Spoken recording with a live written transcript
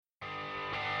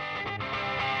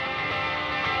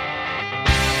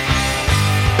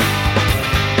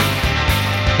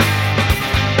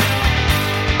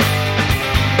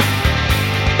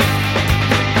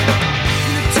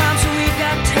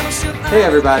Hey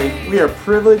everybody, we are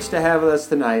privileged to have with us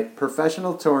tonight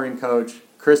professional touring coach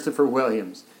Christopher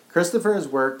Williams. Christopher has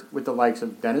worked with the likes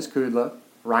of Dennis Kudla,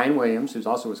 Ryan Williams, who's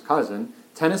also his cousin,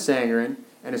 Tennis Sangren,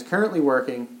 and is currently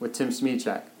working with Tim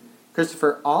Smyczek.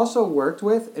 Christopher also worked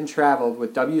with and traveled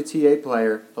with WTA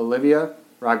player Olivia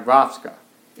Rogowska.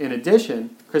 In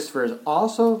addition, Christopher is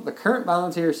also the current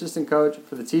volunteer assistant coach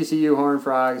for the TCU Horned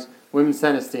Frogs women's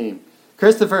tennis team.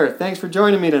 Christopher, thanks for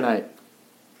joining me tonight.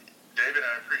 David,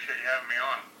 I appreciate you having me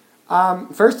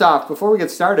on. First off, before we get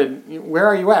started, where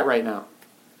are you at right now?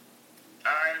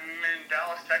 I'm in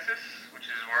Dallas, Texas, which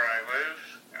is where I live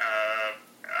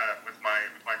with my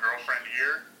girlfriend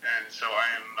here, and so I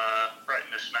am right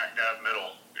in the smack dab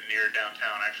middle, near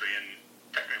downtown, actually in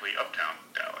technically uptown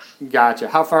Dallas. Gotcha.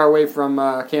 How far away from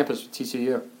campus with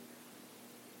TCU?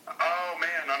 Oh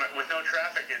man, with no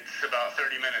traffic, it's about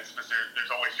 30 minutes, but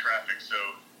there's always traffic, so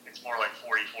it's more like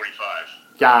 40,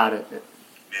 45. Got it.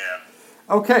 Yeah.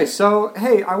 Okay, so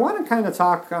hey, I want to kind of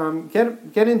talk,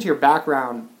 get into your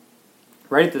background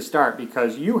right at the start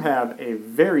because you have a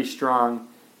very strong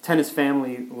tennis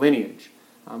family lineage.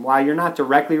 While you're not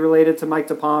directly related to Mike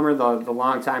DePalmer, the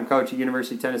longtime coach at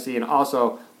University of Tennessee and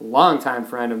also longtime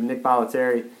friend of Nick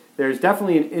Bollettieri, there's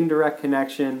definitely an indirect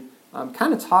connection.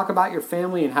 Kind of talk about your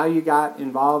family and how you got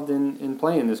involved in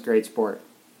playing this great sport.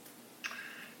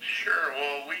 Sure.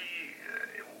 Well,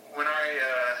 when I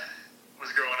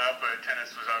was growing up,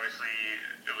 tennis was obviously,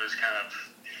 it was kind of,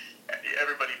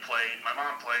 everybody played. My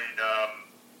mom played,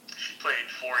 she played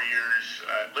 4 years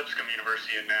at Lipscomb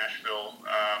University in Nashville.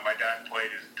 My dad played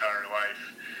his entire life.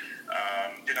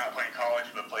 Did not play in college,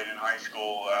 but played in high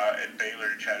school at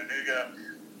Baylor, Chattanooga.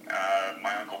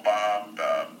 My Uncle Bob,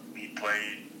 he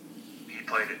played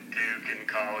at Duke in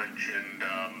college, and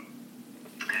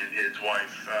his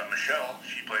wife, Michelle,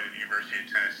 she played at the University of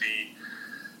Tennessee.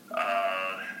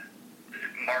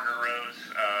 Margaret Rose,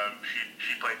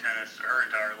 she played tennis her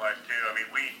entire life too. I mean,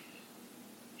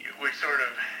 we sort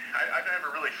of, I never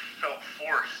really felt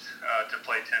forced to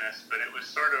play tennis, but it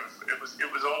was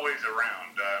always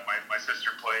around. My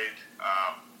sister played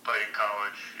in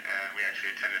college, and we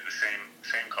actually attended the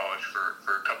same college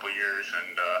for a couple of years,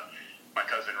 and my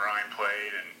cousin Ryan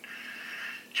played, and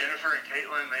Jennifer and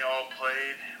Caitlin, they all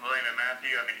played. William and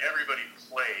Matthew, I mean, everybody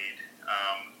played,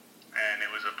 and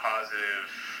it was a positive,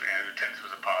 and tennis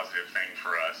was a positive thing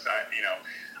for us.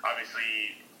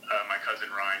 Obviously, my cousin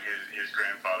Ryan, his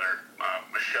grandfather,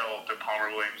 Michelle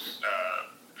DePalmer Williams'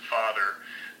 father,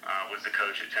 was the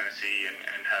coach at Tennessee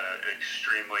and had an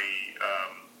extremely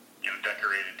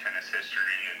decorated tennis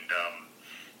history,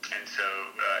 and so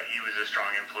he was a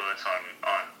strong influence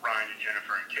on Ryan and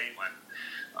Jennifer and Caitlin,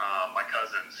 my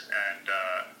cousins, and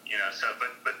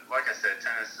but like I said,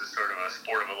 tennis is sort of a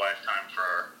sport of a lifetime for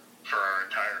our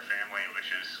entire family,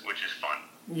 which is fun.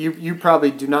 You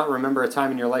probably do not remember a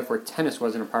time in your life where tennis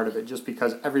wasn't a part of it, just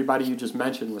because everybody you just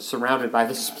mentioned was surrounded by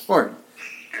the sport.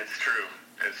 It's true.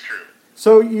 It's true.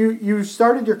 So you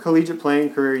started your collegiate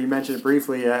playing career, you mentioned it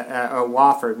briefly, at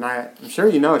Wofford, and I'm sure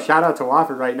you know, shout out to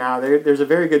Wofford right now. There's a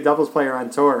very good doubles player on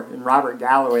tour in Robert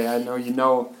Galloway. I know you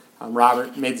know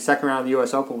Robert, made the second round of the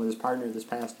U.S. Open with his partner this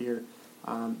past year.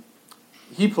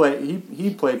 He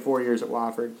played 4 years at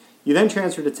Wofford. You then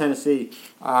transferred to Tennessee.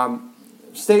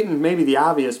 Stating maybe the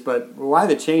obvious, but why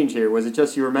the change here? Was it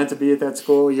just you were meant to be at that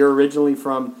school? You're originally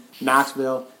from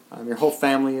Knoxville. Your whole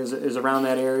family is around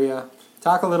that area.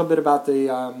 Talk a little bit about the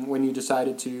when you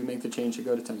decided to make the change to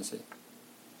go to Tennessee.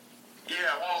 Yeah,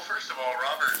 well, first of all,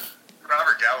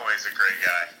 Robert Galloway is a great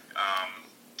guy,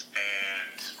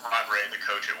 and Ron Ray, the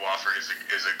coach at Wofford, is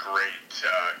a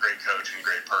great coach and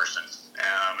great person,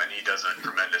 and he does a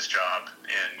tremendous job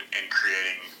in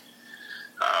creating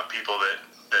people that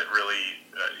really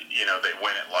they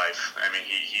win at life. I mean,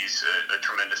 he's a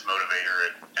tremendous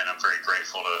motivator, and I'm very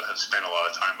grateful to have spent a lot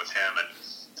of time with him,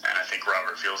 and I think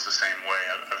Robert feels the same way.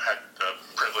 I've had the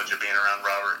privilege of being around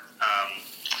Robert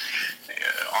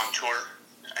on tour,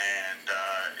 and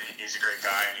he's a great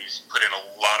guy, and he's put in a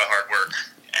lot of hard work,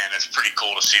 and it's pretty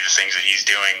cool to see the things that he's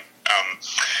doing.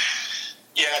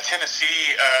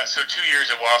 Tennessee, so 2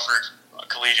 years at Wofford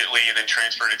collegiately, and then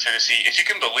transferred to Tennessee. If you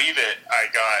can believe it,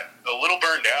 I got a little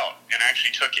burned out and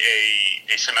actually took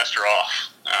a semester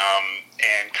off,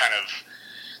 and kind of,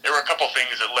 there were a couple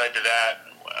things that led to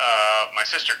that. My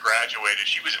sister graduated.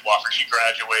 She was at Wofford. She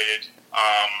graduated,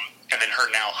 and then her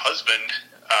now husband,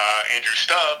 Andrew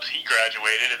Stubbs, he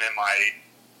graduated, and then my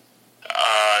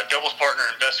doubles partner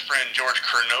and best friend, George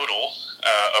Kernodle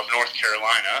of North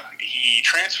Carolina, he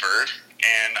transferred,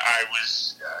 and I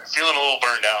was feeling a little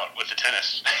burned out with the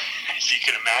tennis, as you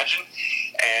can imagine,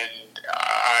 and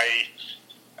I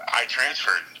I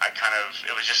transferred.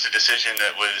 It was just a decision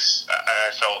that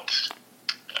I felt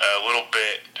a little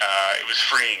bit, it was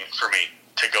freeing for me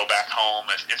to go back home.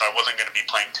 If I wasn't going to be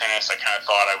playing tennis, I kind of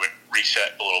thought I would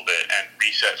reset a little bit, and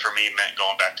reset for me meant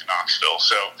going back to Knoxville.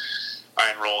 So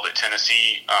I enrolled at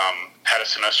Tennessee, had a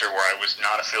semester where I was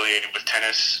not affiliated with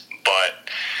tennis, but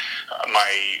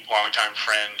my longtime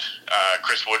friend,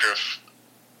 Chris Woodruff,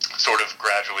 sort of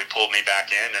gradually pulled me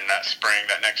back in, and that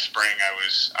next spring, I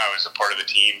was a part of the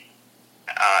team,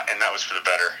 and that was for the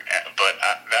better. But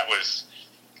that was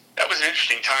an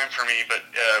interesting time for me, but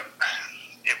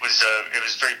it was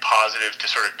very positive to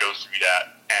sort of go through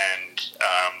that, and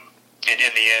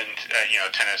in the end,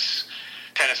 tennis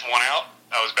won out.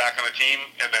 I was back on the team,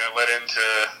 and then it led into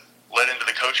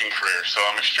the coaching career. So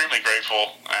I'm extremely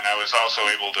grateful, and I was also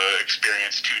able to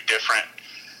experience two different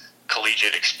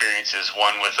collegiate experiences.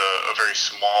 One with a very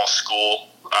small school,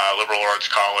 liberal arts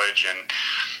college, and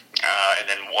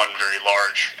then one very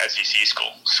large SEC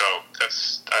school. So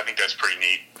I think that's pretty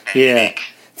neat and unique.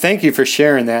 Thank you for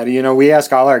sharing that. We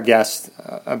ask all our guests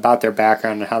about their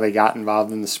background and how they got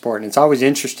involved in the sport, and it's always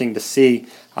interesting to see.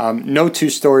 No two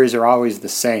stories are always the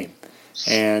same.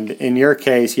 And in your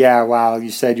case, while you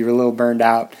said you were a little burned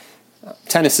out,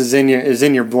 tennis is in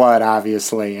your blood,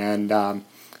 obviously, and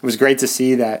it was great to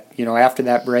see that. After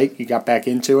that break, you got back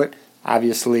into it.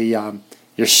 Obviously,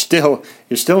 you're still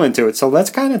into it. So let's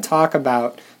kind of talk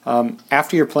about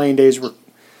after your playing days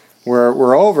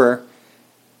were over.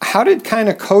 How did kind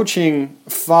of coaching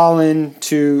fall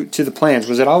into the plans?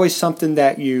 Was it always something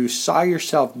that you saw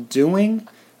yourself doing?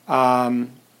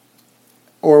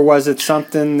 Or was it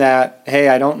something that, hey,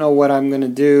 I don't know what I'm going to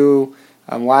do.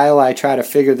 While I try to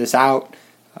figure this out,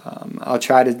 I'll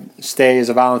try to stay as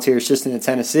a volunteer assistant at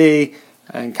Tennessee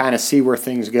and kind of see where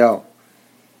things go.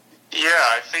 Yeah,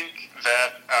 I think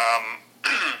that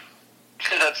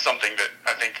that's something that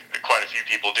I think quite a few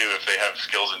people do. If they have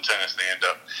skills in tennis, they end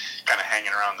up kind of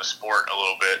hanging around the sport a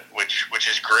little bit, which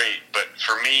is great. But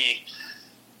for me,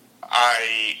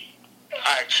 I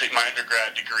actually, my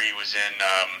undergrad degree was in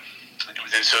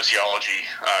sociology,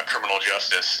 criminal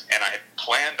justice, and I had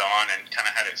planned on and kind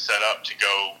of had it set up to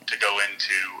go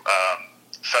into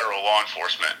federal law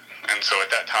enforcement. And so at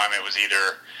that time, it was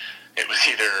either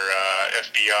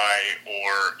FBI,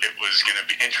 or it was going to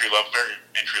be very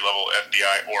entry level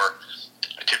FBI, or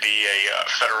to be a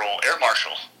federal air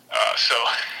marshal. So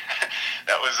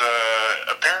that was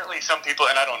apparently some people,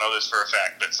 and I don't know this for a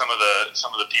fact, but some of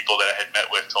the people that I had met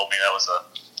with told me that was a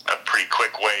pretty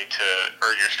quick way to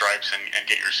earn your stripes and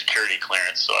get your security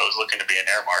clearance. So I was looking to be an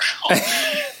air marshal.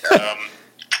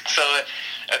 So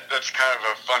that's kind of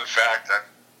a fun fact. I'm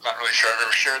not really sure I've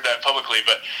ever shared that publicly,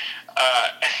 but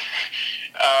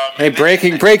hey,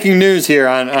 breaking news here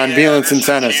on Violence and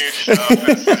Tennis.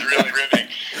 This is really riveting.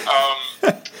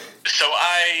 So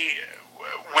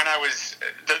when I was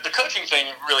the coaching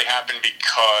thing really happened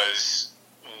because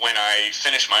when I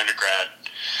finished my undergrad,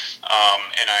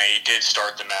 and I did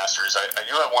start the master's, I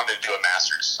knew I wanted to do a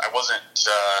master's. I wasn't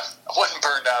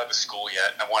burned out of the school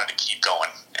yet. I wanted to keep going,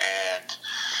 and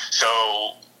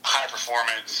so high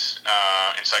performance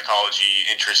in psychology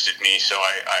interested me. So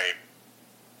I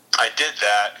did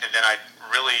that, and then I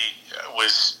really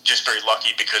was just very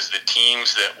lucky because the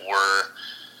teams that were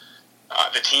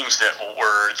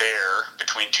there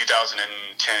between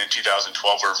 2010 and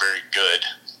 2012 were very good.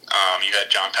 You had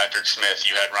John Patrick Smith,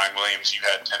 you had Ryan Williams, you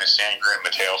had Dennis Sandgren,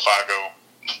 Mateo Fago,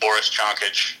 Boris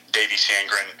Chonkic, Davey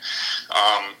Sandgren,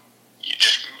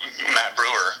 just Matt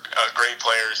Brewer, great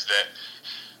players that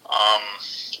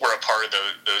were a part of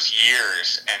those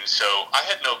years. And so I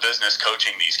had no business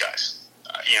coaching these guys.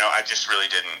 I just really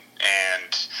didn't.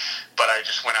 But I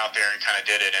just went out there and kind of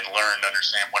did it and learned to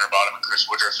understand Winterbottom and Chris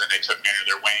Woodruff, and they took me under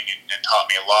their wing and taught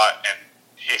me a lot. And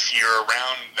if you're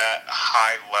around that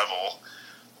high level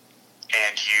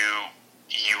and you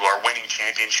are winning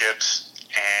championships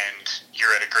and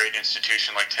you're at a great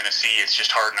institution like Tennessee, it's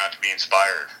just hard not to be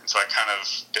inspired. And so I kind of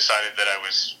decided that I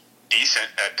was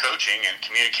decent at coaching and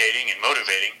communicating and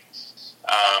motivating.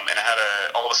 And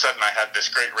all of a sudden I had this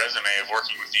great resume of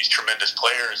working with these tremendous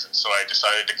players, and so I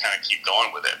decided to kind of keep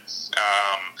going with it.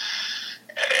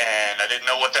 And I didn't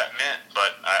know what that meant,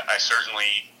 but I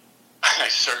certainly, I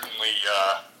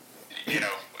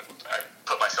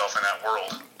put myself in that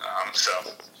world.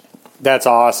 That's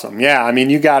awesome. Yeah, I mean,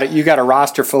 you got a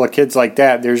roster full of kids like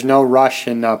that. There's no rush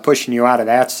in pushing you out of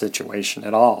that situation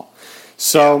at all.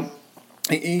 So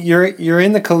you're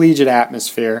in the collegiate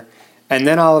atmosphere. And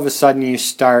then all of a sudden you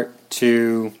start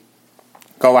to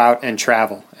go out and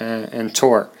travel and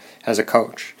tour as a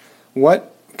coach.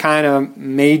 What kind of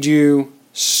made you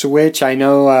switch? I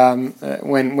know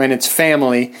when it's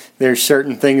family, there's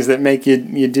certain things that make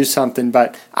you do something,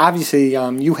 but obviously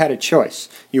you had a choice.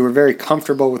 You were very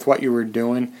comfortable with what you were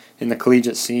doing in the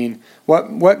collegiate scene.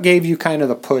 What gave you kind of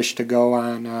the push to go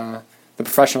on the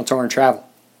professional tour and travel?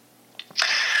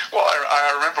 Well,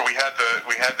 I remember we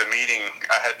had the meeting.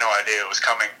 I had no idea it was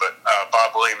coming, but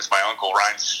Bob Williams, my uncle,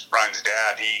 Ryan's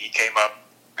dad, he came up,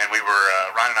 and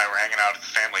Ryan and I were hanging out at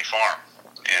the family farm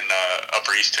in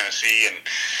Upper East Tennessee, and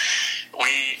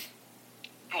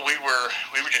we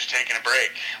were just taking a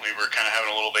break. We were kind of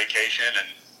having a little vacation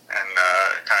and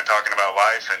kind of talking about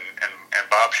life, and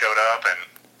Bob showed up, and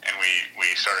we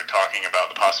started talking about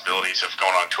the possibilities of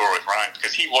going on tour with Ryan,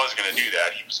 because he was going to do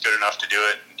that. He was good enough to do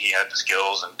it, and he had the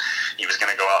skills, and he was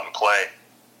going to go out and play.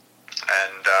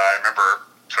 And I remember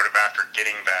sort of after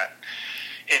getting that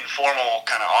informal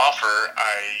kind of offer,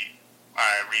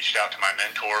 I reached out to my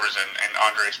mentors, and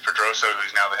Andres Pedrosa,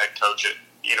 who's now the head coach at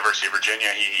University of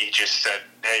Virginia, he just said,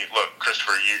 "Hey, look,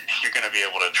 Christopher, you're going to be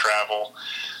able to travel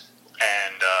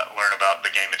and learn about the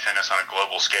game of tennis on a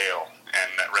global scale." And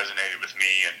that resonated with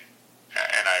me,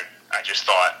 and I just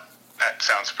thought, that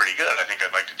sounds pretty good. I think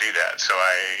I'd like to do that. So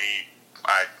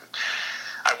I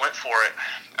went for it.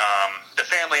 The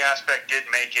family aspect did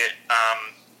make it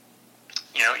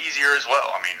easier as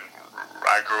well. I mean,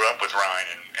 I grew up with Ryan,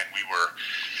 and we were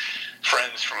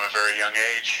friends from a very young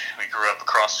age. We grew up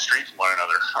across the street from one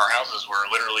another. Our houses were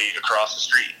literally across the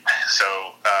street.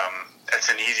 So it's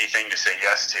an easy thing to say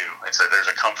yes to. There's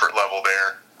a comfort level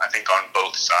there, I think, on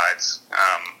both sides.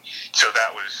 So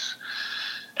that was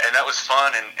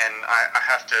fun, and I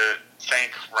have to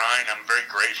thank Ryan. I'm very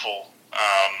grateful,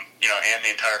 and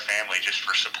the entire family, just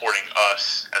for supporting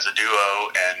us as a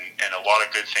duo, and a lot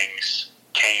of good things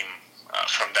came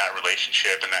from that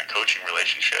relationship and that coaching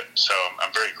relationship. So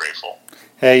I'm very grateful.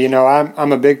 Hey,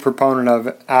 I'm a big proponent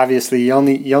of, obviously, you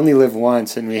only live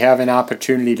once, and we have an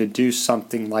opportunity to do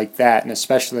something like that, and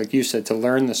especially, like you said, to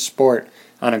learn the sport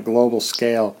on a global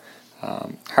scale.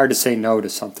 Hard to say no to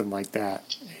something like that.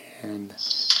 And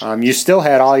you still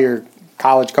had all your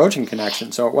college coaching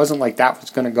connections, so it wasn't like that was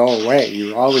going to go away.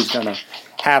 You were always going to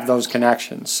have those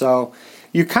connections. So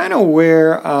you kind of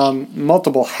wear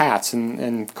multiple hats,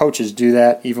 and coaches do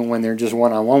that even when they're just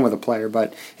one-on-one with a player.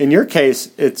 But in your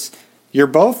case, you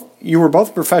were both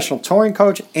a professional touring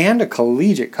coach and a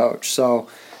collegiate coach. So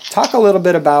talk a little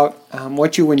bit about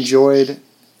what you enjoyed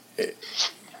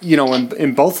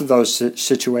in both of those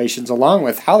situations, along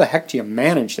with how the heck do you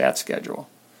manage that schedule?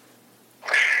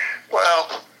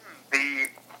 Well, the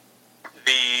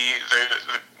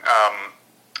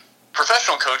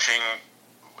professional coaching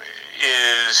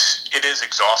is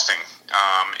exhausting.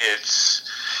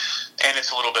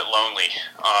 It's a little bit lonely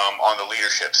on the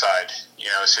leadership side.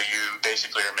 So you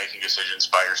basically are making decisions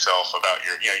by yourself about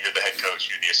you're the head coach,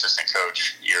 you're the assistant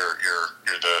coach, you're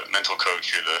the mental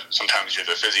coach, sometimes you're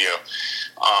the physio.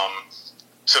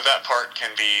 So that part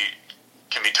can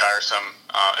be tiresome,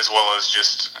 as well as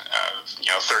just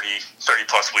 30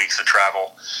 plus weeks of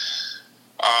travel.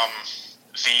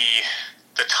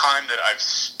 The time that I've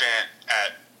spent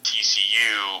at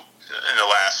TCU in the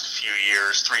last few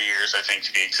years, 3 years, I think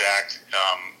to be exact,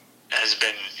 has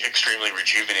been extremely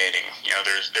rejuvenating.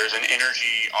 There's an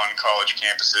energy on college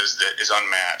campuses that is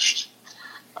unmatched,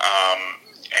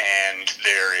 and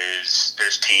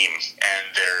there's team, and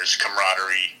there's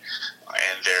camaraderie,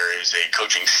 and there is a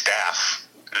coaching staff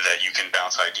that you can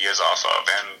bounce ideas off of.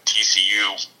 And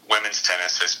TCU women's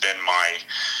tennis has been my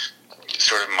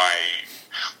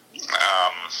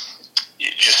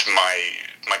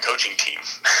coaching team.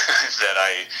 That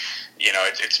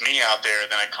it's me out there.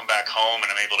 Then I come back home,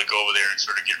 and I'm able to go over there and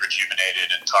sort of get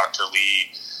rejuvenated and talk to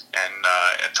Lee and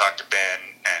talk to Ben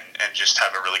and just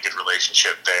have a really good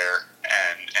relationship there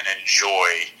and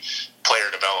enjoy player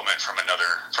development from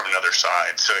another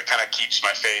side. So it kind of keeps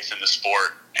my faith in the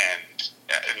sport, and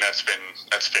that's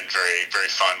been very, very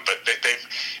fun. But they've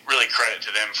really credit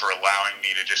to them for allowing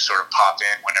me to just sort of pop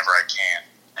in whenever I can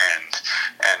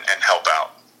and help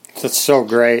out. That's so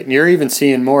great. And you're even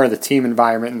seeing more of the team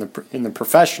environment in the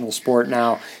professional sport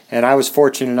now. And I was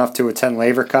fortunate enough to attend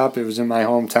Laver Cup. It was in my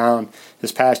hometown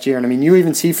this past year. And, I mean, you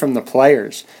even see from the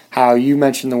players how you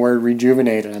mentioned the word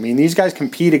rejuvenated. I mean, these guys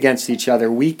compete against each other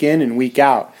week in and week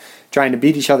out, trying to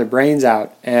beat each other brains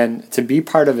out. And to be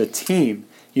part of a team,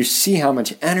 you see how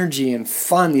much energy and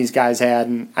fun these guys had.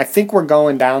 And I think we're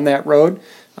going down that road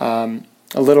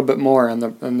a little bit more on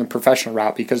the professional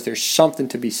route, because there's something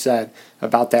to be said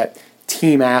about that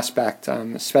team aspect,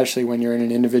 especially when you're in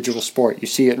an individual sport. You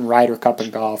see it in Ryder Cup in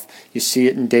golf. You see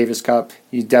it in Davis Cup.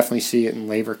 You definitely see it in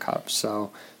Laver Cup. So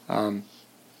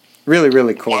really,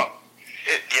 really cool. Well,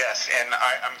 Yes, and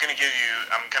I'm going to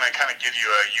kind of give you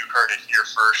a "you heard it here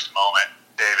first" moment,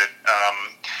 David,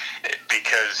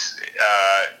 because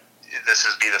this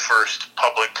will be the first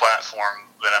public platform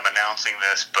that I'm announcing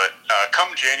this. But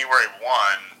come January 1,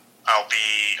 I will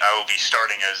be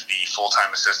starting as the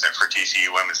full-time assistant for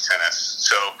TCU women's tennis.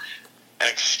 So an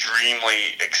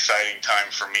extremely exciting time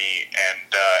for me,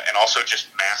 and also just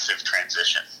massive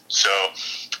transition. So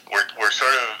we're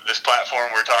sort of this platform.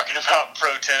 We're talking about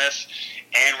pro tennis,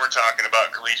 and we're talking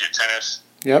about collegiate tennis.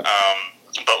 Yep.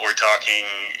 But we're talking,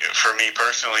 for me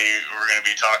personally, we're going to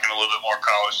be talking a little bit more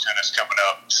college tennis coming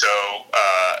up. So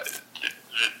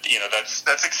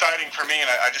that's exciting for me, and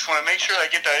I just want to make sure I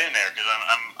get that in there because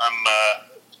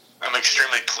I'm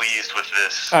extremely pleased with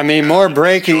this. I mean, more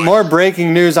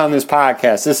breaking news on this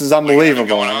podcast. This is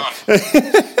unbelievable.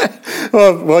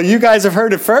 Well, you guys have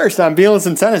heard it first on Beelance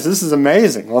and Tennis. This is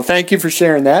amazing. Well, thank you for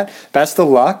sharing that. Best of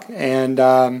luck.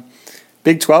 And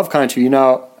Big 12 country,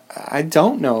 I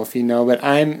don't know if you know, but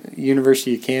I'm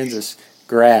University of Kansas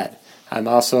grad. I'm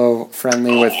also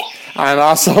friendly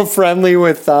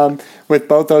with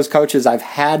both those coaches. I've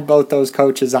had both those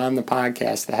coaches on the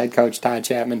podcast, the head coach Todd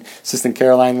Chapman, assistant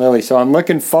Caroline Lilly. So I'm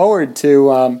looking forward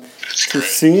to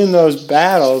seeing those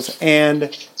battles.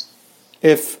 And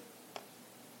if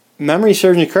memory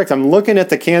serves me correct, I'm looking at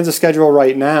the Kansas schedule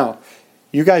right now.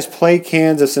 You guys play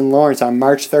Kansas in Lawrence on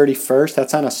March 31st.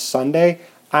 That's on a Sunday.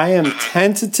 I am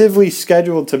tentatively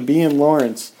scheduled to be in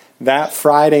Lawrence that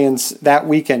Friday and that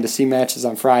weekend to see matches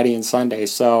on Friday and Sunday.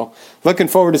 So looking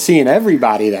forward to seeing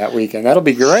everybody that weekend. That'll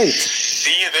be great.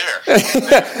 See you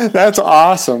there. That's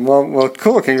awesome. Well,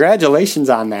 cool. Congratulations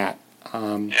on that.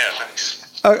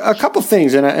 Thanks. A couple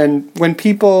things, and when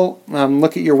people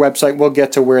look at your website, we'll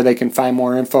get to where they can find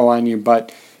more info on you.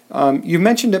 But you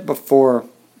mentioned it before,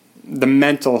 the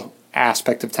mental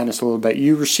aspect of tennis a little bit.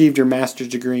 You received your master's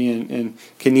degree in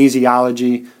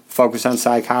kinesiology, focus on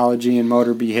psychology and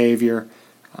motor behavior.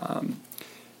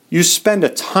 You spend a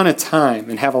ton of time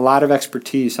and have a lot of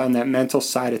expertise on that mental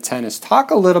side of tennis. Talk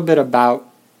a little bit about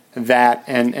that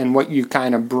and what you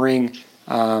kind of bring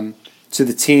to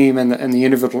the team and the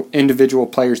individual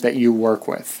players that you work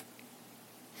with.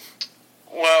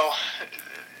 Well,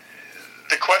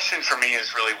 the question for me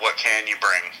is really, what can you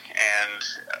bring? And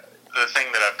the thing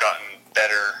that I've gotten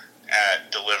better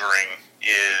at delivering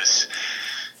is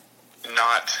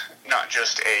not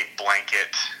just a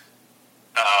blanket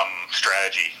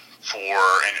strategy for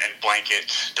and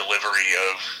blanket delivery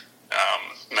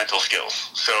of mental skills.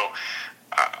 So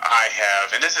I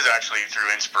have, and this is actually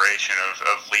through inspiration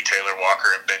of Lee Taylor Walker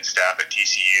and Ben Stapp at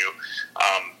TCU.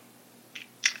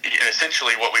 And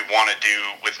essentially, what we want to do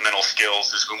with mental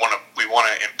skills is we want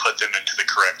to input them into the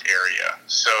correct area.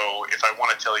 So if I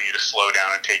want to tell you to slow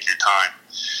down and take your time,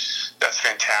 that's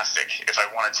fantastic. If I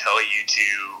want to tell you to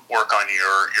work on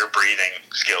your breathing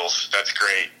skills, that's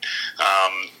great.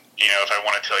 If I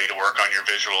want to tell you to work on your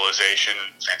visualization,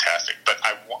 fantastic. But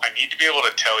I need to be able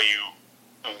to tell you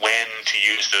when to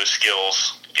use those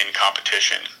skills in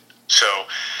competition. So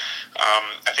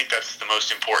I think that's the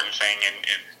most important thing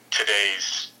in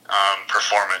today's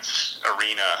performance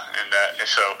arena, and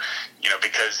so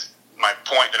because my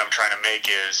point that I'm trying to make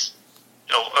is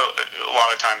a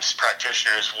lot of times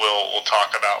practitioners will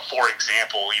talk about, for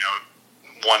example,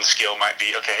 one skill might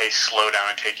be, okay, hey, slow down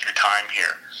and take your time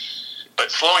here,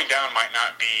 but slowing down might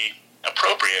not be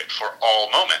appropriate for all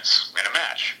moments in a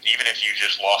match, even if you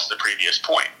just lost the previous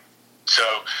point. So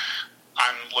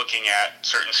I'm looking at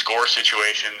certain score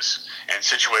situations and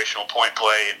situational point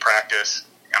play in practice.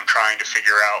 I'm trying to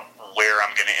figure out where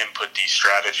I'm going to input these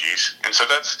strategies. And so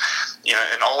that's,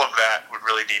 and all of that would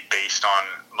really be based on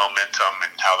momentum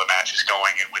and how the match is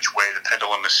going and which way the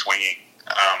pendulum is swinging.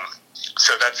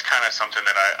 So that's kind of something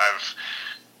that I've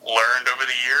learned over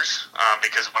the years,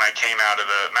 because when I came out of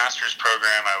the master's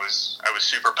program, I was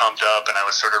super pumped up and I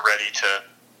was sort of ready to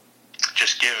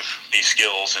just give these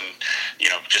skills and,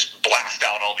 just blast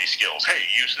out all these skills. Hey,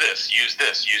 use this, use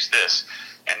this, use this.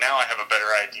 And now I have a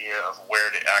better idea of where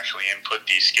to actually input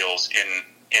these skills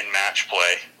in match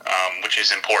play, which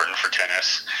is important for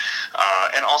tennis,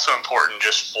 and also important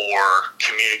just for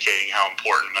communicating how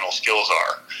important mental skills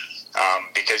are,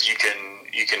 because you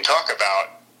can talk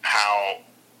about how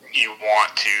you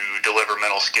want to deliver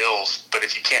mental skills, but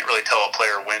if you can't really tell a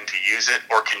player when to use it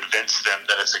or convince them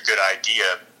that it's a good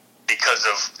idea because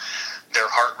of their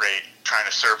heart rate trying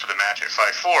to serve for the match at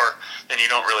 5-4, then you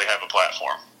don't really have a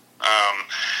platform.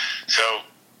 So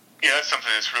that's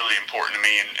something that's really important to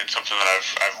me, and something that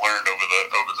I've learned over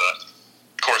the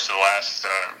course of the last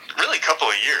really couple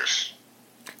of years.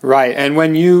 Right, and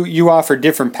when you offer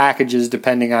different packages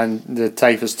depending on the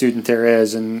type of student there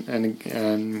is,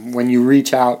 and when you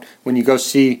reach out, when you go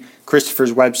see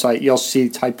Christopher's website, you'll see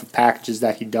the type of packages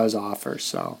that he does offer.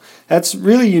 So that's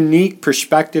really unique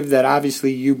perspective that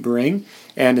obviously you bring,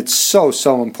 and it's so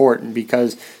important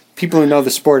because people who know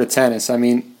the sport of tennis, I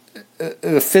mean,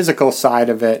 the physical side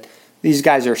of it, these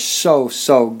guys are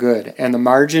so good, and the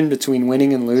margin between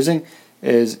winning and losing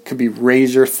could be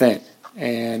razor thin,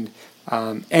 and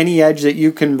any edge that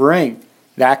you can bring,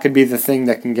 that could be the thing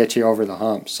that can get you over the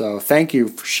hump. So thank you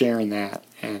for sharing that.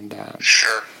 And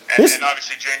sure. And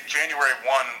obviously January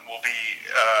 1 will be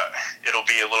it'll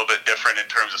be a little bit different in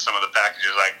terms of some of the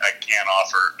packages I can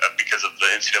offer because of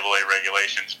the NCAA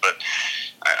regulations, but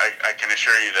I can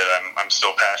assure you that I'm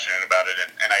still passionate about it,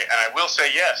 and I will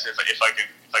say yes if I can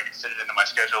fit it into my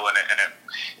schedule and it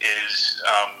is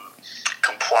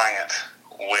compliant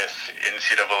with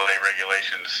NCAA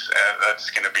regulations. That's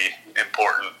going to be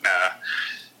important.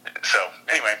 So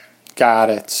anyway, got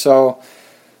it. So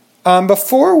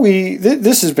before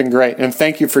this has been great, and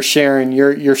thank you for sharing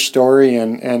your story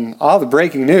and all the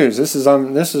breaking news. This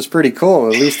is pretty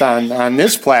cool, at least on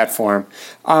this platform.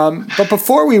 But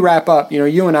before we wrap up,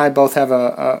 you and I both have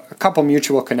a couple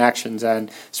mutual connections, and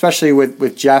especially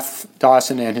with Jeff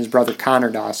Dawson and his brother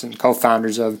Connor Dawson,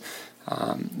 co-founders of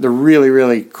the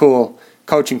really cool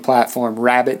coaching platform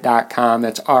Rabit.com.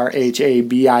 That's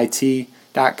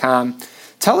RHABIT.com.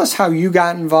 Tell us how you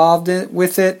got involved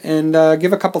with it, and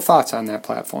give a couple thoughts on that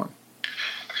platform.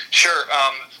 Sure.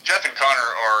 Jeff and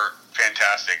Connor are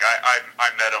fantastic. I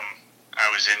met them. I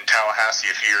was in Tallahassee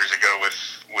a few years ago with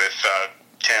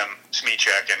Tim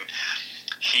Smichek, and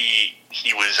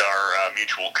he was our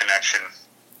mutual connection,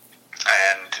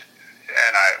 and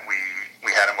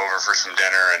we had him over for some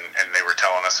dinner, and they were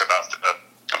telling us about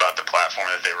the platform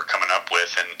that they were coming up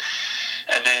with, and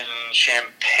then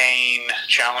Champaign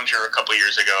Challenger a couple of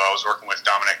years ago, I was working with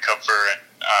Dominic Kupfer and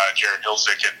Jared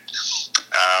Hilsick, and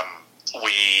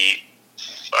we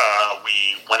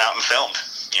went out and filmed.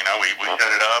 We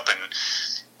set it up, and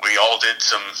we all did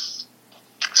some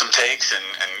takes and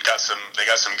they got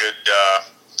some good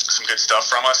stuff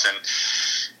from us, and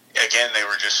again, they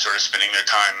were just sort of spending their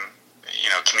time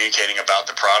communicating about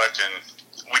the product, and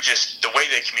the way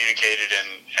they communicated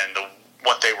and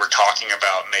what they were talking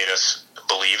about made us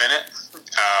believe in it.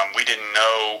 We didn't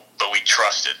know, but we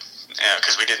trusted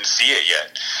because we didn't see it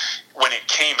yet. When it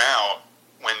came out,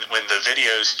 when the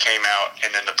videos came out,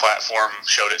 and then the platform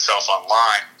showed itself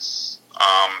online,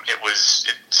 it was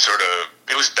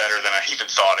better than I even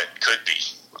thought it could be.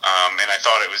 And I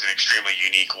thought it was an extremely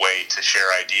unique way to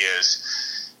share ideas.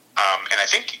 And I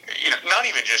think not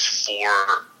even just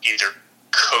for either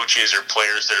coaches or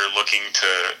players that are looking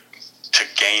to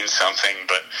gain something,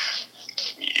 but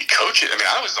coaches. I mean,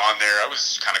 I was on there. I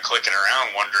was kind of clicking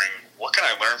around, wondering what can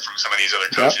I learn from some of these other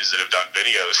coaches that have done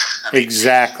videos.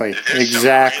 Exactly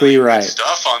really right. Good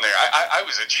stuff on there. I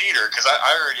was a cheater because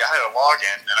I already had a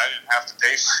login and I didn't have to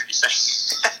pay for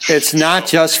anything. It's not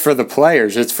just for the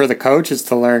players; it's for the coaches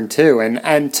to learn too.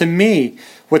 And to me,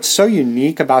 what's so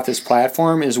unique about this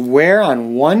platform is where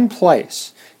on one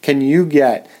place can you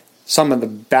get some of the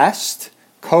best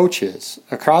coaches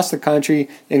across the country,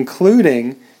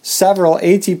 including several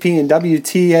ATP and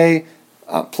WTA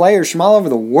players from all over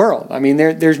the world. I mean,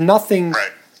 there's nothing,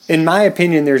 right. In my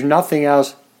opinion, there's nothing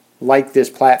else like this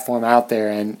platform out there.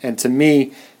 And to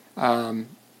me,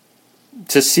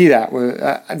 to see that,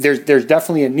 there's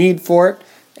definitely a need for it,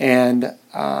 and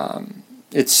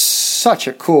it's such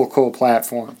a cool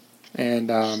platform.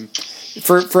 And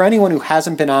for anyone who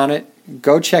hasn't been on it,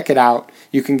 go check it out.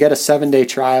 You can get a 7-day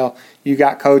trial. You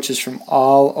got coaches from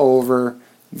all over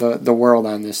the world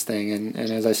on this thing, and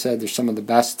as I said, there's some of the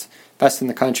best in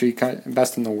the country,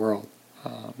 best in the world.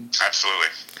 Absolutely.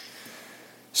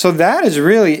 So that is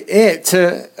really it.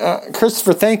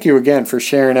 Christopher, thank you again for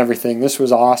sharing everything. This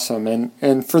was awesome.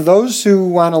 And for those who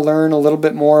want to learn a little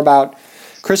bit more about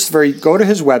Christopher, go to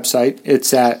his website.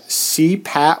 It's at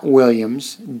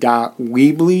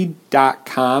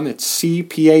cpatwilliams.weebly.com. It's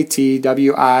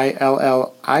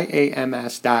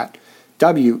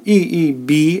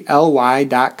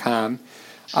cpatwilliams.weebly.com.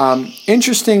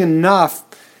 Interesting enough,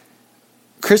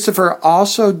 Christopher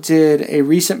also did a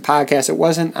recent podcast. It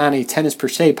wasn't on a Tennis Per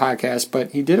Se podcast,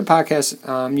 but he did a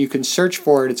podcast. You can search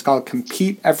for it. It's called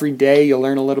Compete Every Day. You'll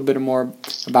learn a little bit more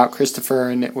about Christopher,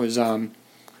 and it was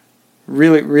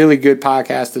really good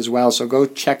podcast as well. So go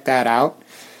check that out.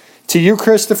 To you,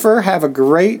 Christopher, have a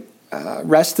great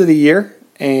rest of the year,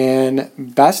 and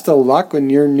best of luck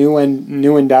in your new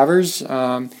endeavors.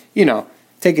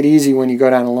 Take it easy when you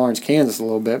go down to Lawrence, Kansas a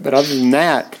little bit, but other than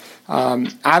that,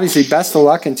 obviously, best of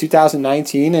luck in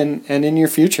 2019 and in your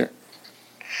future.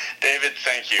 David,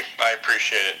 thank you. I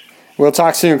appreciate it. We'll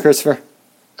talk soon, Christopher.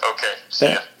 Okay. See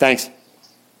ya. Thanks.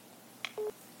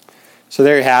 So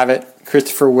there you have it,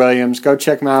 Christopher Williams. Go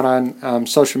check him out on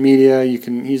social media.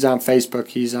 He's on Facebook.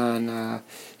 He's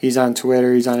on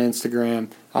Twitter. He's on Instagram.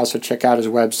 Also check out his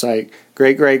website.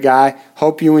 Great guy.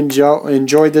 Hope you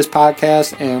enjoyed this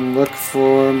podcast and look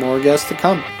for more guests to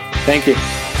come. Thank you.